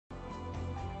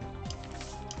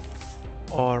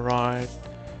Alright,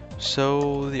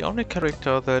 so the only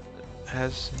character that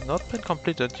has not been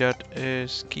completed yet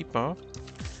is Keeper.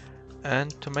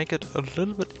 And to make it a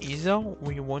little bit easier,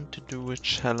 we want to do a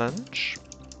challenge.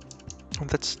 And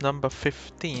that's number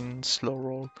 15, Slow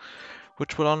Roll,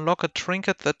 which will unlock a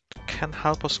trinket that can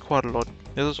help us quite a lot.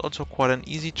 This is also quite an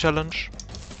easy challenge.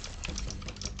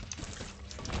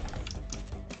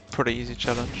 Pretty easy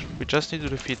challenge. We just need to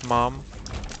defeat Mom,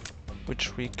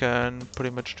 which we can pretty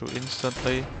much do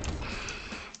instantly.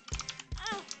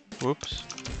 Whoops.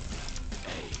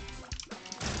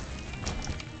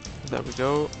 There we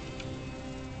go.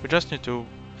 We just need to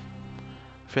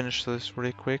finish this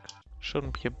really quick.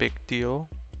 Shouldn't be a big deal.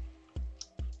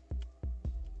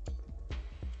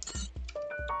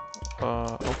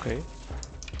 Okay.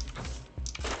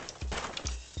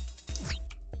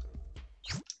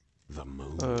 The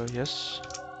moon. Yes.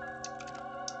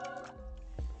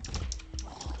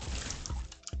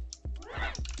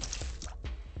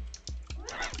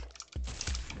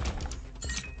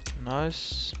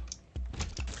 Nice.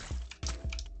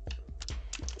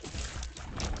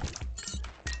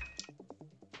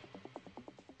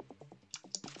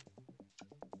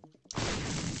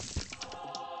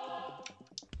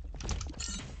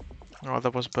 Oh,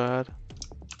 that was bad.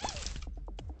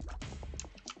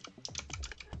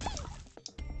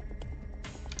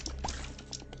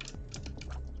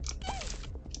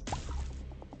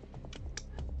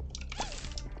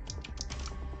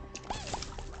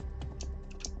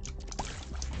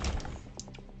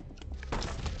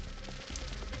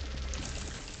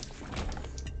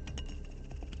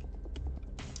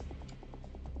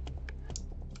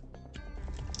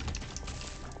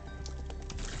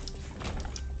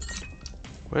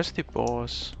 Where's the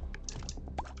boss?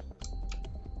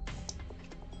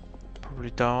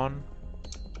 Probably down.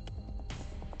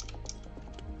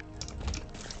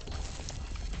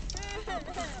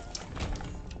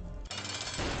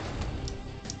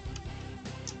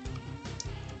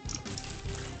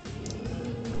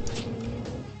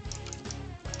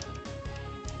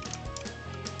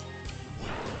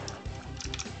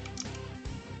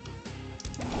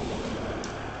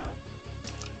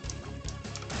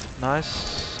 Nice.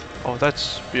 Oh,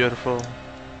 that's beautiful.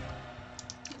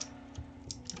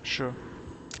 Sure.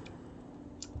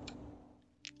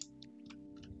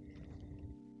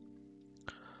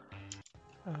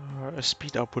 A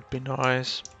speed up would be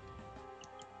nice.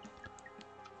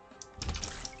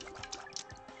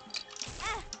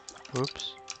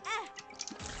 Oops.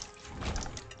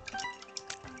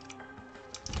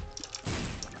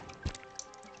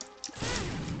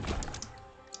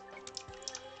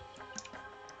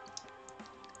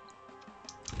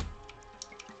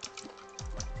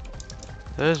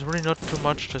 There's really not too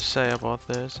much to say about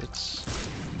this. It's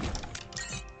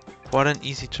quite an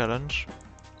easy challenge.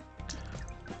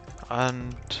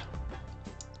 And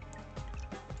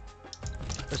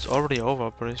it's already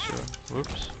over, pretty sure.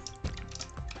 Whoops.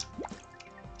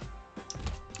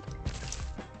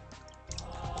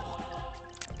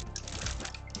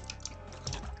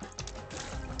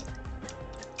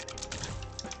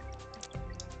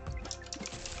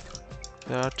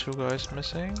 There are two guys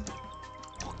missing.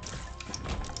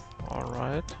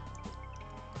 Alright.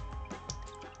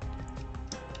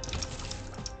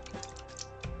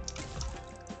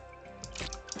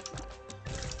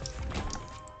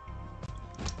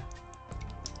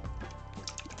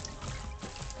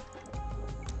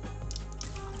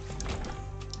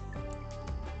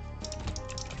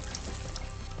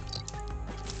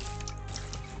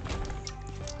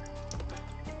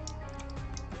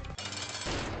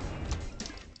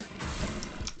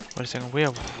 Wait a second, we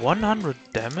have 100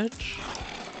 damage?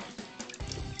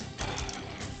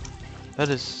 That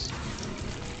is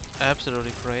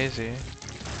absolutely crazy.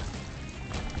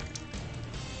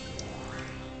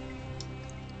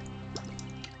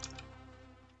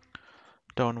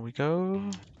 Down we go.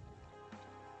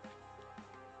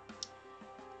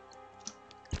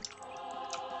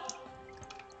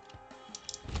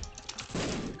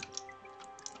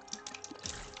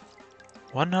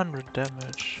 $100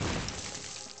 damage.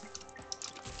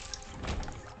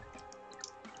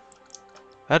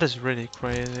 That is really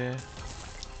crazy.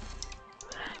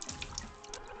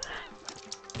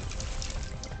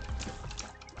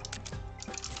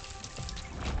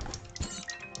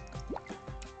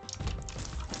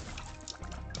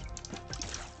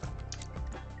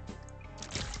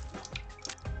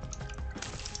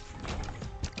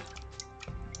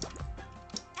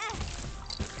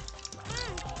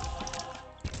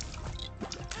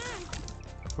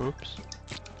 Oops.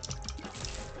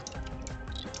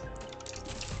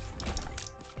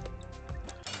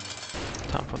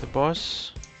 Time for the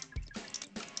boss.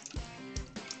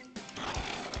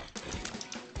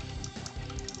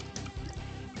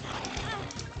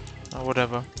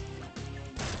 Whatever.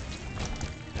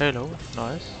 Hello,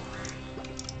 nice.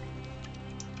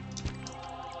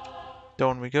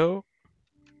 Down we go.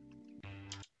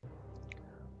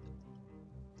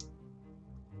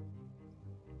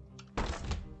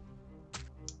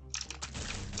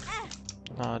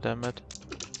 Ah, damn it.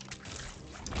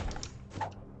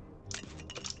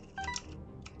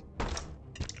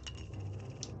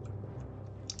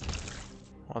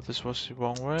 Oh, this was the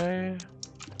wrong way.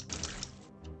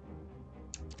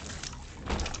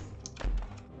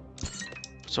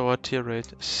 So our tier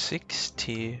rate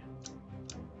 60.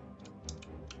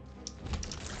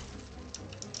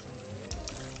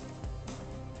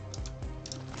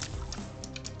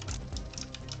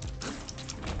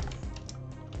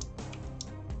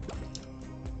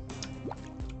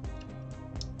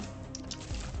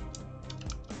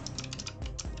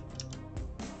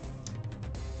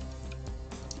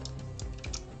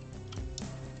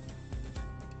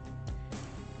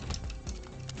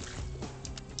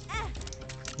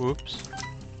 Whoops.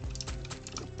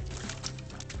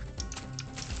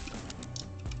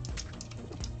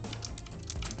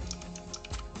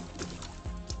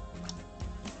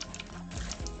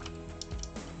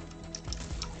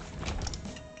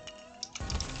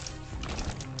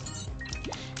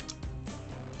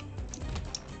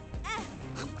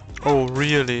 Oh,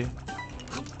 really?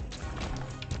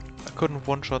 I couldn't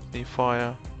one-shot the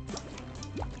fire.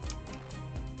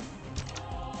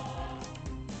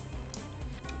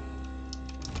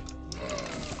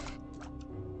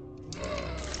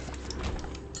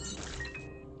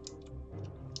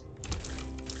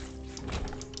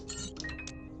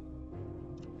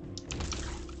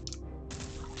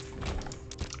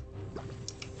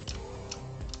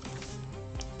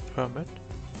 Hermit.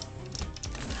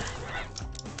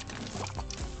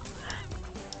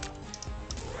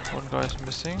 One guy's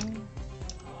missing.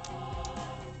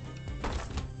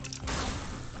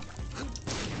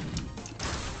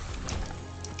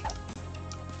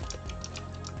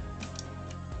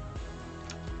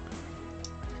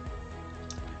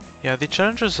 Yeah, the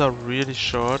challenges are really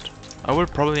short. I will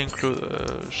probably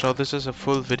include show this as a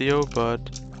full video,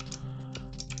 but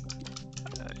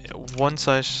once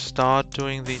I start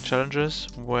doing the challenges,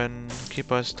 when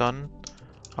Keeper is done,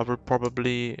 I will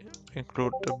probably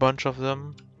include a bunch of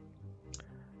them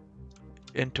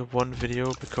into one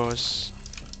video, because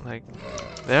like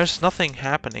there's nothing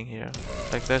happening here.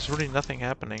 Like there's really nothing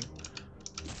happening.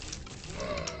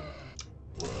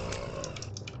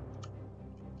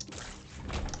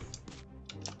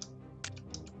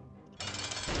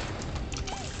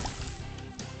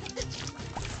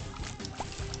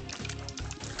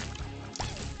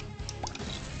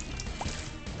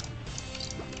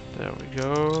 There we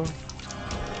go.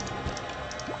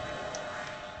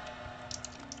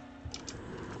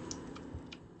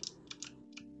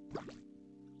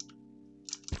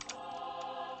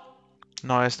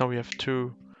 Nice, now we have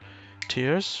 2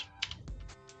 tiers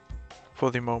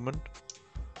for the moment.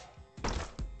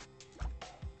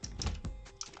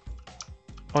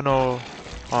 Oh no.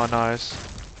 Oh, nice.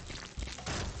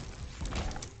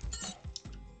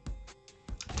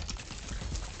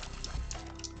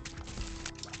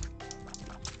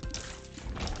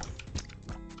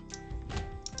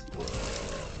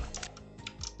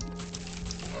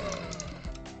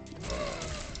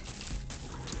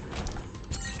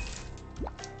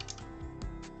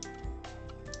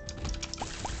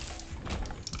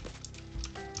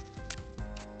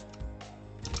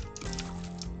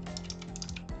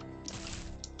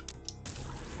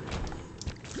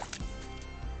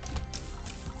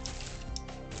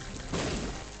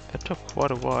 That took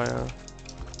quite a while.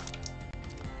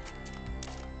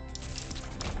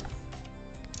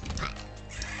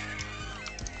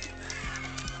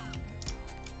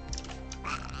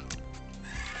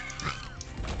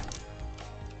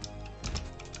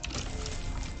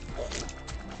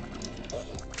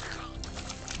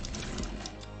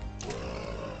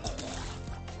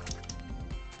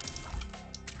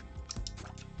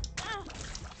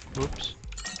 Oops.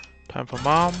 Time for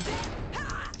mom.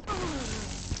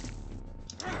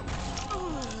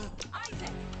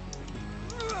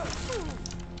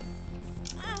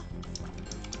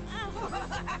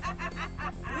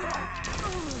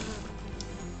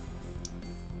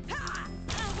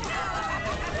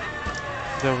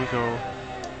 There we go.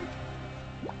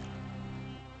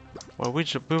 Well, we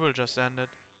will just end it.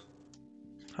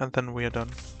 And then we are done.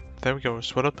 There we go,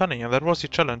 Sweater Penny, and that was the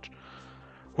challenge.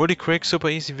 Really quick, super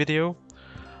easy video.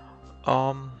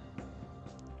 But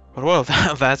well,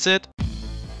 that's it.